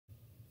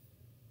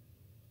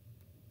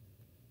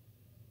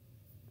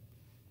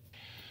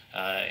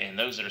and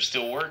those that are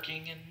still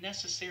working, and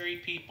necessary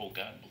people.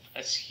 God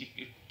bless you.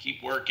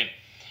 Keep working.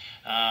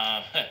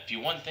 If you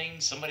want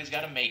things, somebody's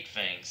got to make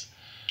things.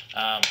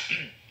 All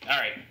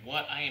right,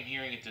 what I am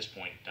hearing at this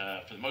point,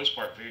 for the most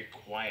part, very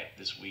quiet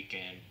this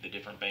weekend, the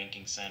different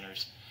banking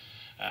centers.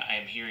 I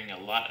am hearing a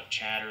lot of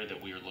chatter that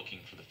we are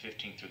looking for the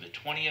 15th through the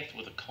 20th,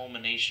 with a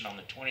culmination on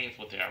the 20th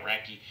with the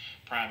Iraqi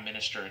Prime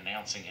Minister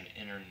announcing an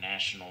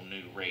international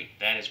new rate.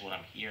 That is what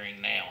I'm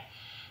hearing now.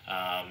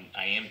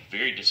 I am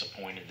very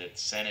disappointed that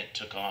the Senate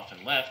took off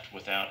and left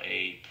without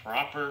a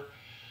proper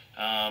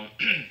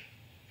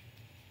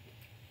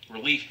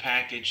relief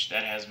package.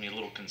 That has me a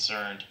little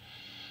concerned.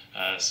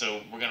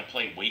 So we're going to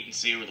play wait and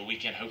see over the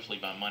weekend. Hopefully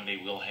by Monday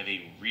we'll have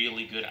a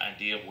really good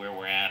idea of where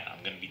we're at.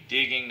 I'm going to be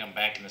digging. I'm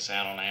back in the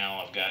saddle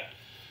now. I've got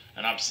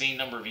an obscene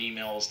number of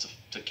emails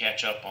to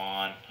catch up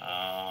on.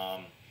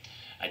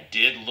 I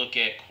did look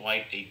at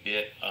quite a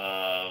bit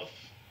of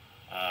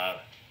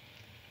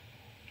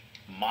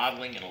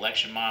modeling and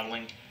election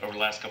modeling over the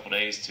last couple of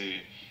days to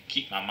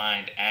keep my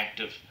mind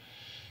active,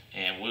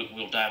 and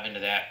we'll dive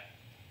into that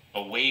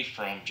away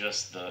from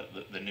just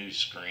the news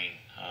screen.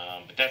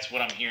 But that's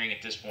what I'm hearing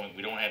at this point.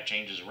 We don't have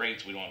changes of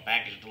rates. We don't have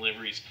package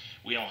deliveries.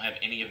 We don't have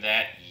any of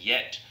that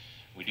yet.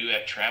 We do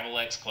have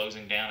TravelX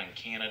closing down in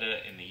Canada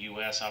and the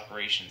U.S.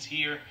 operations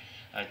here.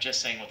 Just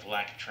saying with the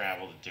lack of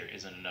travel that there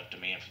isn't enough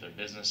demand for their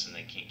business and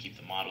they can't keep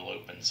the model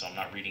open. So I'm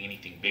not reading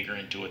anything bigger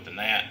into it than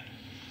that.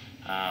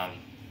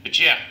 But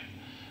yeah,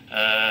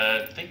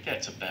 I think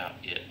that's about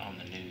it on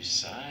the news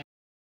side.